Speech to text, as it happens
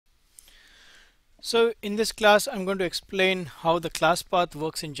So in this class, I'm going to explain how the class path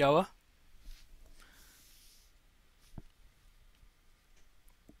works in Java.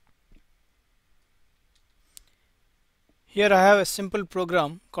 Here I have a simple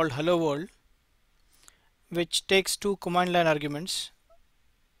program called Hello World, which takes two command line arguments.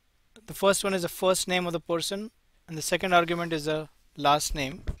 The first one is the first name of the person, and the second argument is the last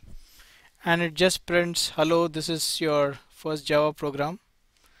name. And it just prints, hello, this is your first Java program.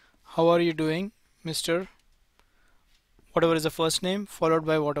 How are you doing, Mr. Whatever is the first name, followed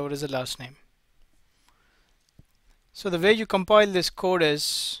by whatever is the last name. So the way you compile this code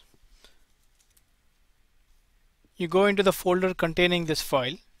is you go into the folder containing this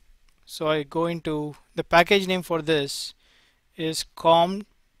file. So I go into the package name for this is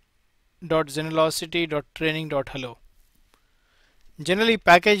com.zenelocity.training.hello. Generally,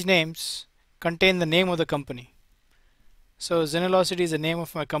 package names contain the name of the company. So Zenelocity is the name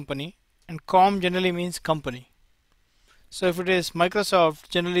of my company, and com generally means company. So if it is Microsoft,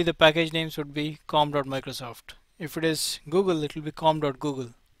 generally the package names would be com.microsoft. If it is Google, it will be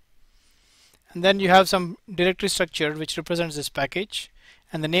com.google. And then you have some directory structure which represents this package,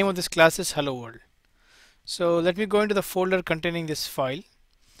 and the name of this class is Hello World. So let me go into the folder containing this file.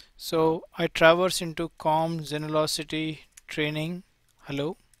 So I traverse into com Zenelocity training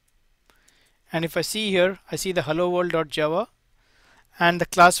hello, and if I see here, I see the hello world.java and the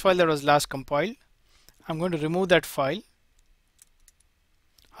class file that was last compiled. I'm going to remove that file,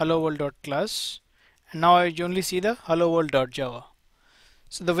 hello world.class, and now I only see the hello world.java.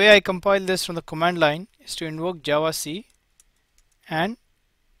 So the way I compile this from the command line is to invoke javac and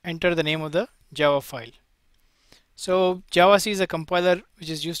enter the name of the Java file. So javac is a compiler which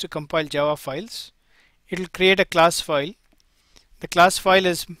is used to compile Java files. It will create a class file. The class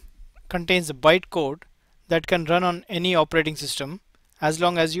file contains a bytecode that can run on any operating system as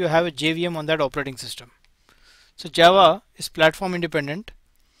long as you have a JVM on that operating system. So Java is platform independent.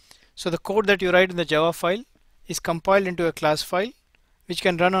 So the code that you write in the Java file is compiled into a class file which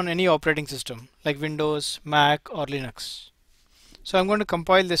can run on any operating system like Windows, Mac or Linux. So I'm going to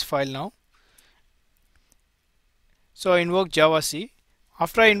compile this file now. So I invoke javac.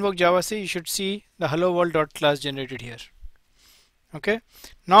 After I invoke javac, you should see the hello world.class generated here. Okay.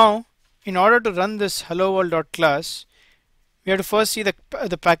 Now in order to run this hello world.class, we have to first see the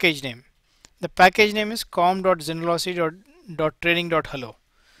package name. The package name is com.zenelocity.training.hello.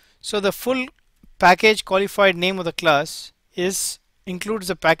 So the full package qualified name of the class includes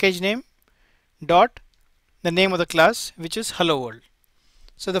the package name dot the name of the class, which is hello world.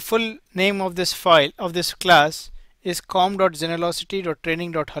 So the full name of this file of this class is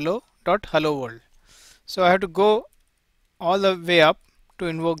com.zenelocity.training.hello.hello world. So I have to go all the way up to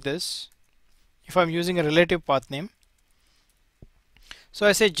invoke this if I'm using a relative path name. So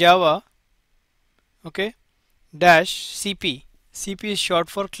I say Java, okay, dash CP. CP is short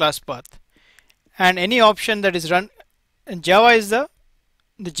for class path, and any option that is run, and Java is the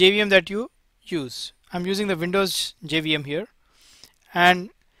JVM that you use. I'm using the Windows JVM here, and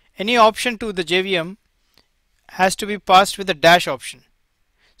any option to the JVM has to be passed with the dash option.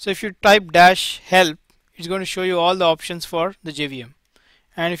 So if you type dash help, it's going to show you all the options for the JVM,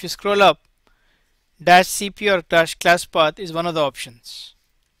 and if you scroll up, dash CP or dash class path is one of the options.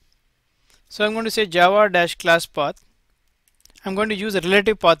 So I'm going to say Java dash class path. I'm going to use a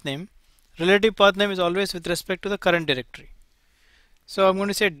relative path name. Relative path name is always with respect to the current directory. So I'm going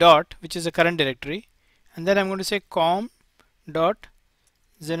to say dot, which is the current directory, and then I'm going to say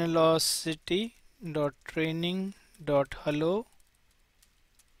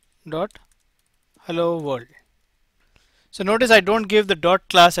com.zenelocity.training.hello.hello world. So notice I don't give the dot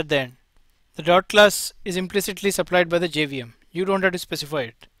class at the end. The dot class is implicitly supplied by the JVM. You don't have to specify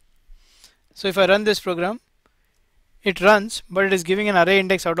it. So if I run this program, it runs, but it is giving an array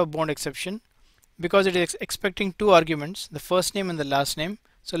index out of bound exception because it is expecting two arguments, the first name and the last name.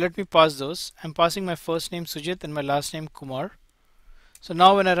 So let me pass those. I'm passing my first name Sujit and my last name Kumar. So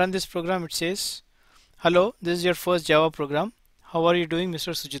now when I run this program, it says, hello, this is your first Java program. How are you doing,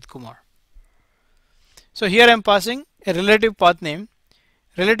 Mr. Sujit Kumar? So here I'm passing a relative path name.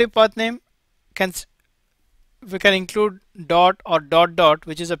 Relative path name we can include dot or dot dot,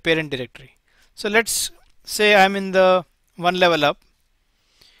 which is a parent directory. So let's say I'm in the one level up,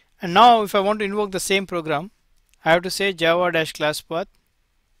 and now if I want to invoke the same program, I have to say Java dash class path.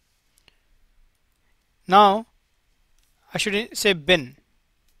 Now I should say bin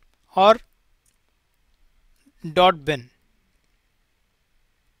or dot bin,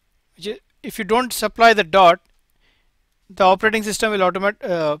 which is, if you don't supply the dot, the operating system will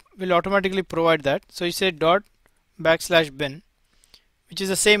automatically provide that. So you say dot backslash bin, which is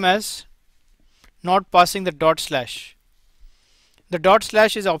the same as not passing the dot slash. The dot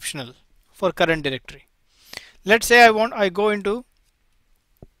slash is optional for current directory. Let's say I go into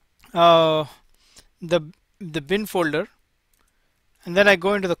uh, the bin folder, and then I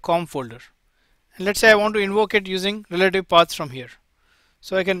go into the com folder, and let's say I want to invoke it using relative paths from here.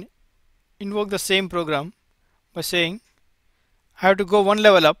 So I can invoke the same program by saying I have to go one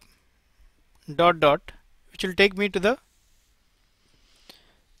level up, dot dot, which will take me to the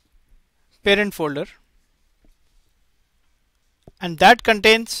parent folder, and that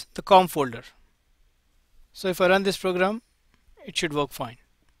contains the com folder. So if I run this program, it should work fine.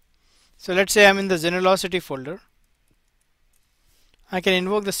 So let's say I'm in the Xenvelocity folder. I can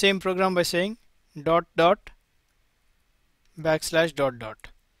invoke the same program by saying dot dot backslash dot dot.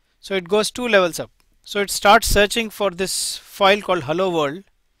 So it goes 2 levels up. So it starts searching for this file called hello world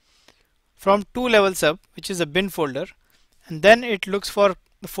from 2 levels up, which is a bin folder, and then it looks for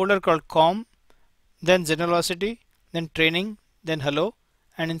the folder called com, then Xenvelocity, then training, then hello,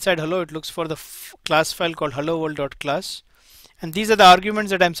 and inside hello it looks for the class file called hello world.class, and these are the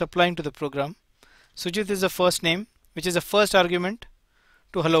arguments that I'm supplying to the program. Sujit is the first name, which is the first argument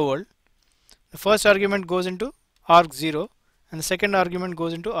to hello world. The first argument goes into args0 and the second argument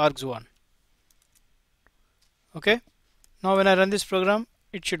goes into args1. Okay, now when I run this program,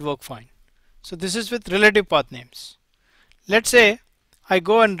 it should work fine. So this is with relative path names. Let's say I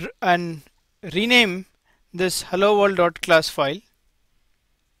go and rename this hello world.class file.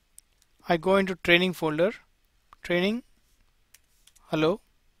 I go into training folder, training hello,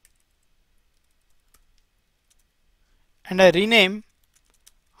 and I rename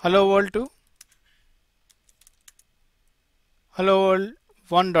hello world to hello world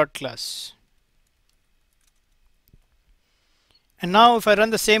 1.class. And now if I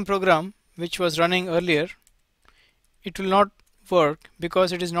run the same program which was running earlier, it will not work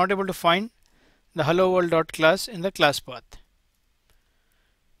because it is not able to find the hello world.class in the class path.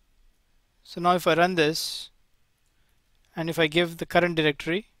 So now if I run this and if I give the current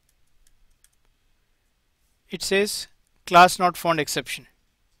directory, it says class not found exception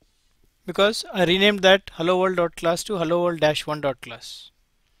because I renamed that hello world.class to hello world-1.class.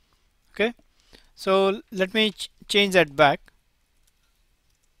 Okay, so let me change that back.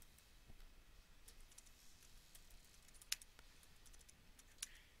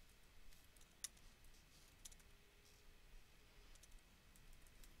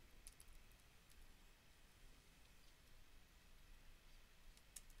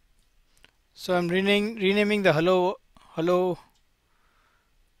 So I'm renaming the hello.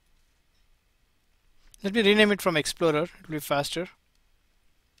 Let me rename it from Explorer, it will be faster.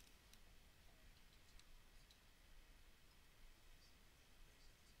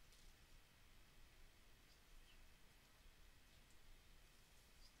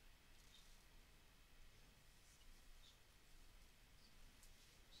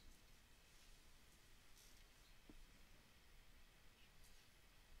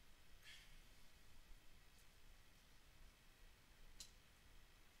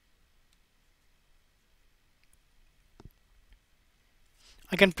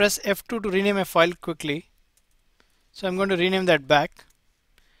 I can press F2 to rename a file quickly. So I'm going to rename that back,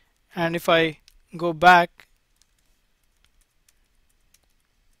 and if I go back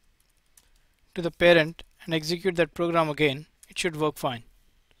to the parent and execute that program again, it should work fine.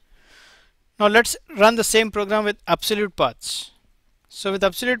 Now let's run the same program with absolute paths. So with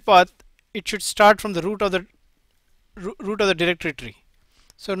absolute path, it should start from the root of the directory tree.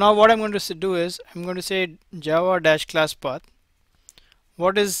 So now what I'm going to do is I'm going to say java-class path.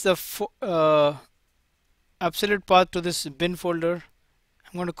 What is the absolute path to this bin folder?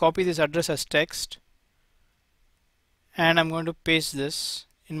 I'm going to copy this address as text and I'm going to paste this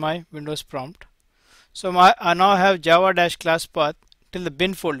in my Windows prompt. So I now have java-class path till the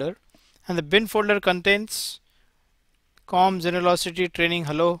bin folder, and the bin folder contains com, Xenvelocity, training,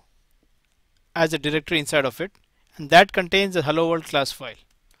 hello as a directory inside of it, and that contains the hello world class file.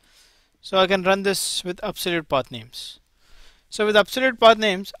 So I can run this with absolute path names. So with absolute path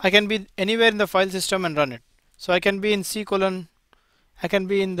names, I can be anywhere in the file system and run it. So I can be in I can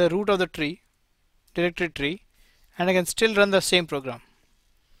be in the root of the tree, directory tree, and I can still run the same program.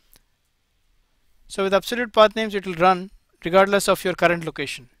 So with absolute path names, it will run regardless of your current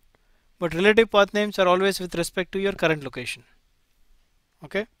location. But relative path names are always with respect to your current location.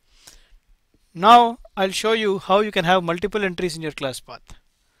 Okay. Now I'll show you how you can have multiple entries in your class path.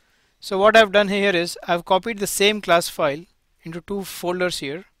 So what I've done here is I've copied the same class file into 2 folders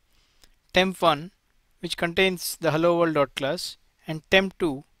here, temp1, which contains the hello world.class, and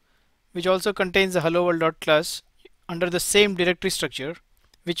temp2, which also contains the hello world.class under the same directory structure,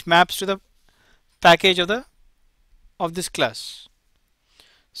 which maps to the package of this class.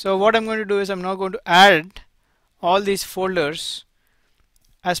 So what I'm going to do is I'm now going to add all these folders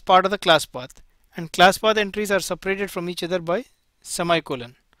as part of the class path, and class path entries are separated from each other by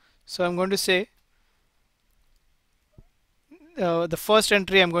semicolon. So I'm going to say the first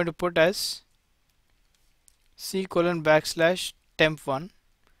entry I'm going to put as C:\temp1.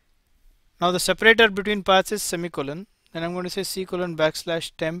 Now the separator between paths is semicolon. Then I'm going to say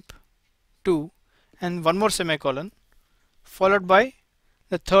C:\temp2 and one more semicolon followed by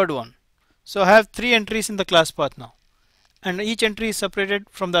the third one. So I have three entries in the class path now, and each entry is separated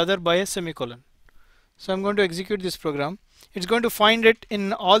from the other by a semicolon. So I'm going to execute this program. It's going to find it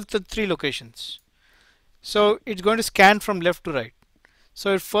in all the three locations. So it's going to scan from left to right.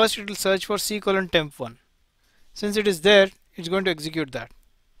 So at first it will search for C:\temp1. Since it is there, it's going to execute that.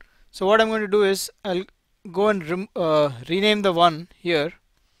 So what I'm going to do is I'll go and rename the one here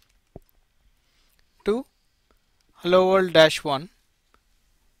to hello world-1.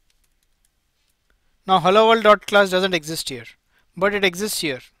 Now hello world.class doesn't exist here, but it exists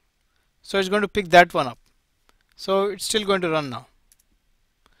here. So it's going to pick that one up. So it's still going to run now.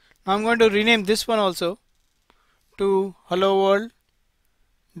 Now I'm going to rename this one also to hello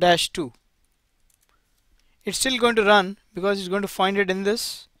world-2. It's still going to run because it's going to find it in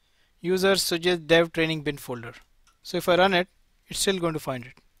this user suggest dev training bin folder. So if I run it, it's still going to find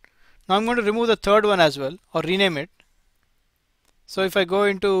it. Now I'm going to remove the third one as well, or rename it. So if I go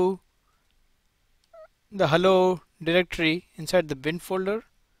into the hello directory inside the bin folder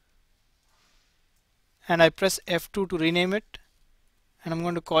and I press F2 to rename it, and I'm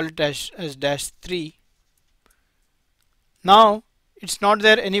going to call it as -3. Now it's not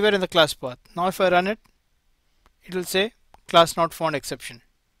there anywhere in the class path. Now if I run it, it will say class not found exception.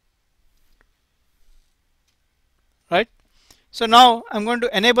 Right? So now I'm going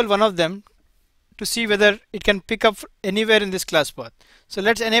to enable one of them to see whether it can pick up anywhere in this class path. So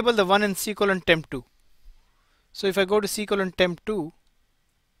let's enable the one in C:\temp2. So if I go to C:\temp2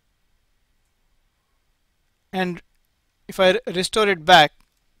 and if I restore it back,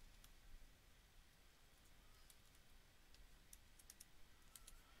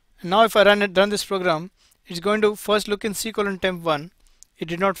 and now if I run this program, it's going to first look in C:\temp1. It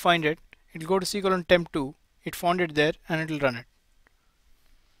did not find it. It will go to C:\temp2. It found it there and it will run it.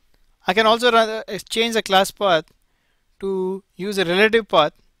 I can also change the class path to use a relative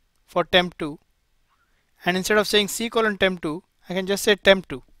path for temp2, and instead of saying C:\temp2, I can just say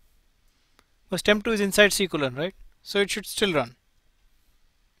temp2, because temp2 is inside C:, right? So it should still run.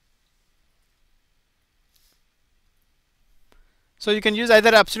 So you can use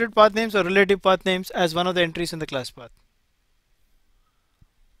either absolute path names or relative path names as one of the entries in the class path.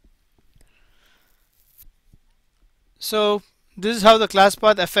 So this is how the class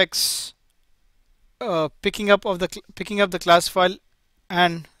path affects picking up the class file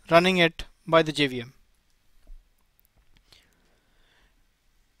and running it by the JVM.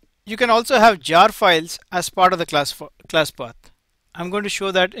 You can also have jar files as part of the class path. I'm going to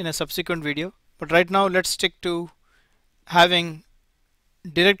show that in a subsequent video, but right now let's stick to having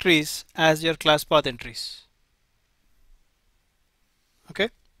directories as your class path entries.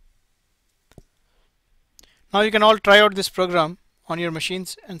 Okay. Now you can all try out this program on your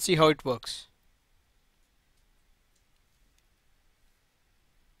machines and see how it works.